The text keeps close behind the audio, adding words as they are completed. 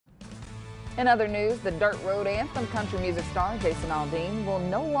In other news, the Dirt Road Anthem country music star Jason Aldean will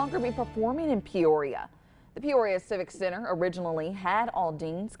no longer be performing in Peoria. The Peoria Civic Center originally had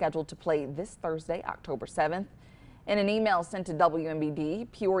Aldean scheduled to play this Thursday, October 7th. In an email sent to WMBD,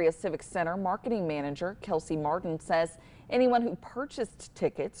 Peoria Civic Center marketing manager Kelsey Martin says anyone who purchased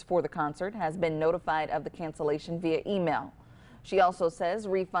tickets for the concert has been notified of the cancellation via email. She also says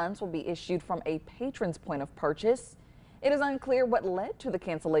refunds will be issued from a patron's point of purchase. It is unclear what led to the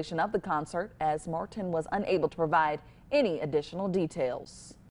cancellation of the concert, as Martin was unable to provide any additional details.